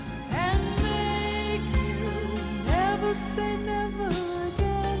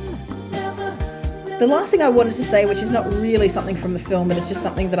The last thing I wanted to say, which is not really something from the film, but it's just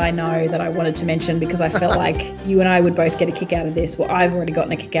something that I know that I wanted to mention because I felt like you and I would both get a kick out of this. Well, I've already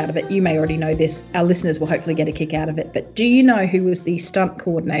gotten a kick out of it. You may already know this. Our listeners will hopefully get a kick out of it. But do you know who was the stunt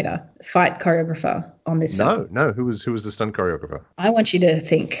coordinator, fight choreographer on this film? No. Who was the stunt choreographer? I want you to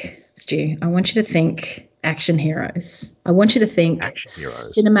think, Stu. I want you to think action heroes. I want you to think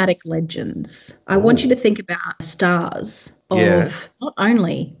cinematic legends. I want you to think about stars of not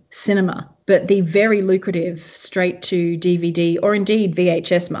only cinema, but the very lucrative straight to DVD or indeed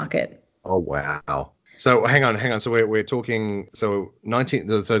VHS market. Oh, wow. So hang on. So we're talking, the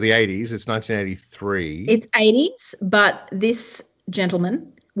 80s, it's 1983. It's 80s, but this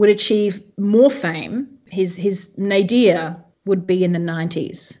gentleman would achieve more fame. His nadir would be in the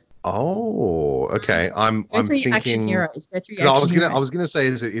 90s. Oh, okay. I'm thinking action heroes. I was gonna say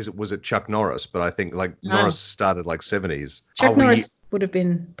was it Chuck Norris, but I think Norris started 70s. Chuck Norris would have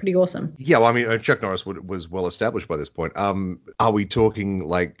been pretty awesome. Yeah, well, I mean, Chuck Norris was well established by this point. Are we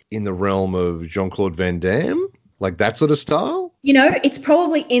talking in the realm of Jean-Claude Van Damme, that sort of style? It's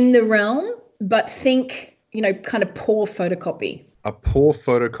probably in the realm, but think kind of poor photocopy. A poor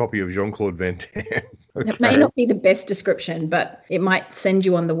photocopy of Jean-Claude Van Damme. Okay. It may not be the best description, but it might send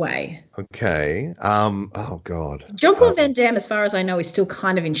you on the way. Okay. Oh, God. Jean-Claude Van Damme, as far as I know, is still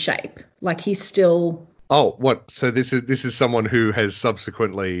kind of in shape. He's still... Oh, what? So this is someone who has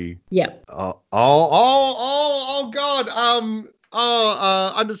subsequently... Yeah. God.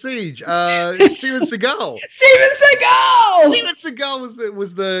 Under Siege. Steven Seagal. Steven Seagal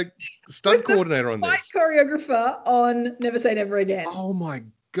was the stunt coordinator on this. Fight choreographer on Never Say Never Again. Oh my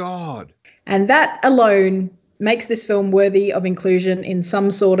God. And that alone makes this film worthy of inclusion in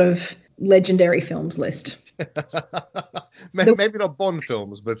some sort of legendary films list. Maybe not Bond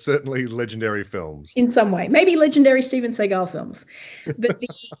films, but certainly legendary films. In some way. Maybe legendary Steven Seagal films. But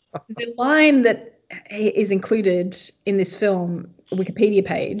the line that is included in this film Wikipedia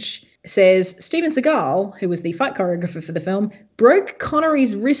page says, Steven Seagal, who was the fight choreographer for the film, broke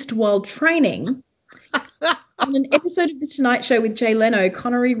Connery's wrist while training. On an episode of The Tonight Show with Jay Leno,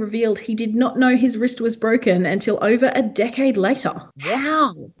 Connery revealed he did not know his wrist was broken until over a decade later. What?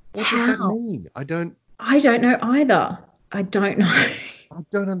 How? What does that mean? I don't know either. I don't know. I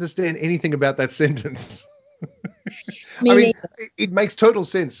don't understand anything about that sentence. I mean, it makes total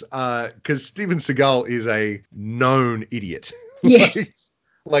sense because Steven Seagal is a known idiot. Yes.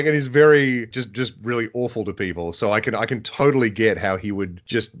 And he's very just really awful to people. So I can totally get how he would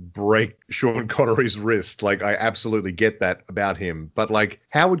just break Sean Connery's wrist. I absolutely get that about him. But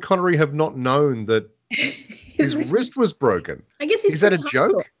how would Connery have not known that his wrist was broken? I guess is that a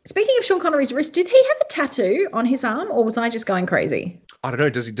joke? Speaking of Sean Connery's wrist, did he have a tattoo on his arm, or was I just going crazy? I don't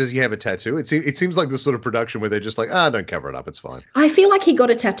know. Does he have a tattoo? It seems like the sort of production where they're just don't cover it up. It's fine. I feel like he got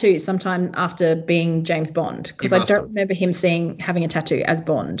a tattoo sometime after being James Bond, because I don't remember him having a tattoo as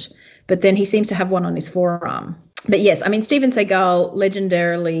Bond. But then he seems to have one on his forearm. But yes, I mean, Steven Seagal,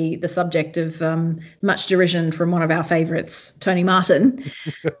 legendarily the subject of much derision from one of our favourites, Tony Martin.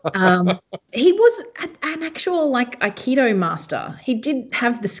 He was an actual Aikido master. He did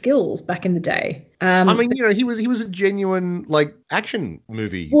have the skills back in the day. He was a genuine action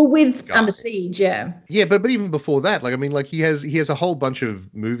movie. Well, with guy. Under Siege, yeah. Yeah, but even before that, he has a whole bunch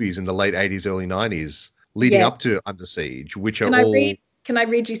of movies in the late 80s, early 90s leading up to Under Siege, which Can I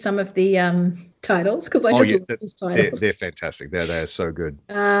read you some of the titles? Because I love these titles. They're fantastic. They're so good.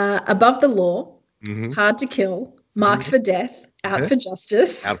 Above the Law, Hard to Kill, Marked for Death, Out for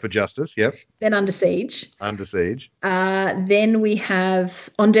Justice. Out for Justice, yep. Then Under Siege. Under Siege. Then we have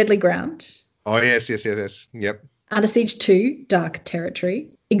On Deadly Ground. Oh, yes. Yep. Under Siege 2, Dark Territory.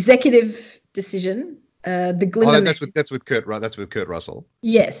 Executive Decision. The Glimmer Man. That's with Kurt Russell.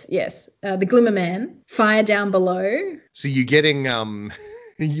 Yes. The Glimmer Man. Fire Down Below. So you're getting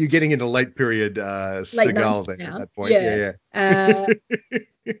into late period Seagal then at that point. Yeah.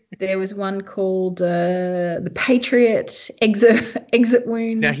 There was one called The Patriot, Exit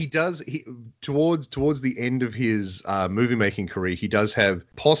Wounds. Now he towards the end of his movie making career, he does have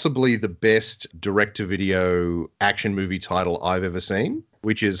possibly the best direct-to-video action movie title I've ever seen,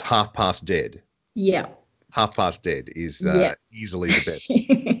 which is Half Past Dead. Yeah. Half Past Dead is easily the best.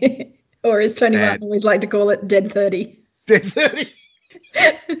 Or as Tony Martin always like to call it, Dead 30. Dead 30.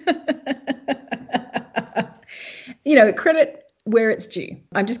 Credit where it's due.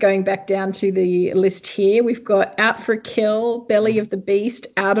 I'm just going back down to the list here. We've got Out for a Kill, Belly of the Beast,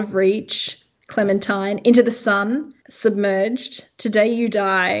 Out of Reach, Clementine, Into the Sun, Submerged, Today You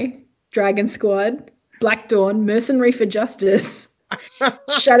Die, Dragon Squad, Black Dawn, Mercenary for Justice,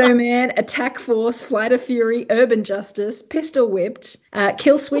 Shadow Man, Attack Force, Flight of Fury, Urban Justice, Pistol Whipped,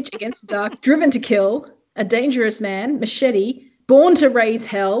 Kill Switch Against the Dark, Driven to Kill, A Dangerous Man, Machete, Born to Raise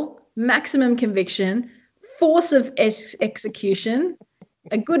Hell, Maximum Conviction, Force of Execution,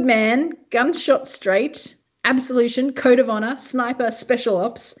 A Good Man, Gunshot Straight, Absolution, Code of Honor, Sniper, Special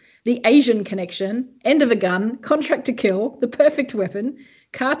Ops, The Asian Connection, End of a Gun, Contract to Kill, The Perfect Weapon,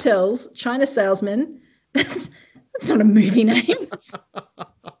 Cartels, China Salesman. That's not a movie name.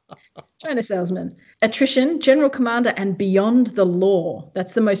 China Salesman. Attrition, General Commander, and Beyond the Law.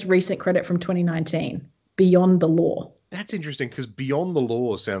 That's the most recent credit from 2019. Beyond the Law. That's interesting because Beyond the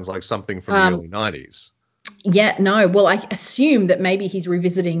Law sounds like something from the early 90s. Yeah, no. Well, I assume that maybe he's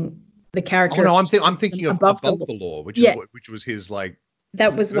revisiting the character. Oh, no, I'm thinking of Above the Law, which was his, like...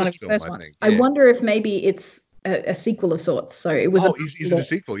 That was one of his first ones. I wonder if maybe it's a sequel of sorts. So it was. Is it a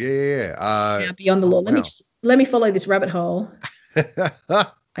sequel? Yeah. Beyond the Law. Let me follow this rabbit hole.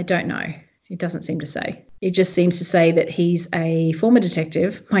 I don't know. It doesn't seem to say. It just seems to say that he's a former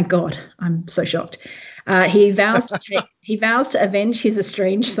detective. My God, I'm so shocked. He vows to avenge his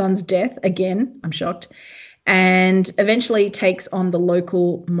estranged son's death. Again, I'm shocked. And eventually takes on the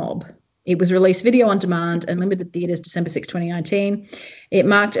local mob. It was released video on demand and limited theaters December 6, 2019. It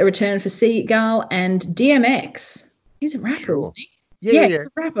marked a return for Seagal and DMX. He's a rapper, isn't he? Yeah. He's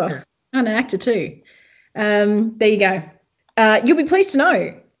a rapper. Yeah. And an actor too. There you go. You'll be pleased to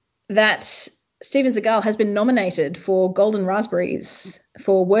know that Steven Seagal has been nominated for Golden Raspberries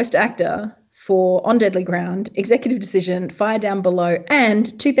for Worst Actor for On Deadly Ground, Executive Decision, Fire Down Below, and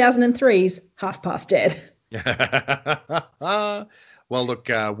 2003's Half Past Dead. Well, look,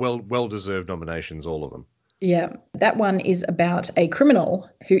 well-deserved nominations, all of them. Yeah, that one is about a criminal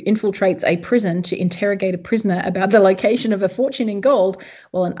who infiltrates a prison to interrogate a prisoner about the location of a fortune in gold,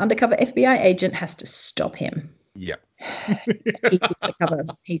 while an undercover FBI agent has to stop him. Yeah.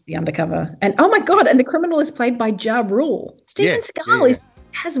 He's the undercover. And oh my God, and the criminal is played by Ja Rule. Steven Seagal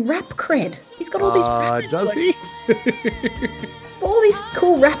has rap cred. He's got all these rappers. Does he? All these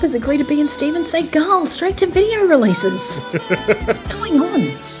cool rappers agree to be in Steven Seagal straight to video releases. What's going on?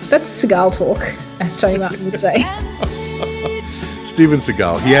 That's Seagal talk, as Tony Martin would say. Steven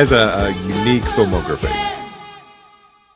Seagal. He has a unique filmography.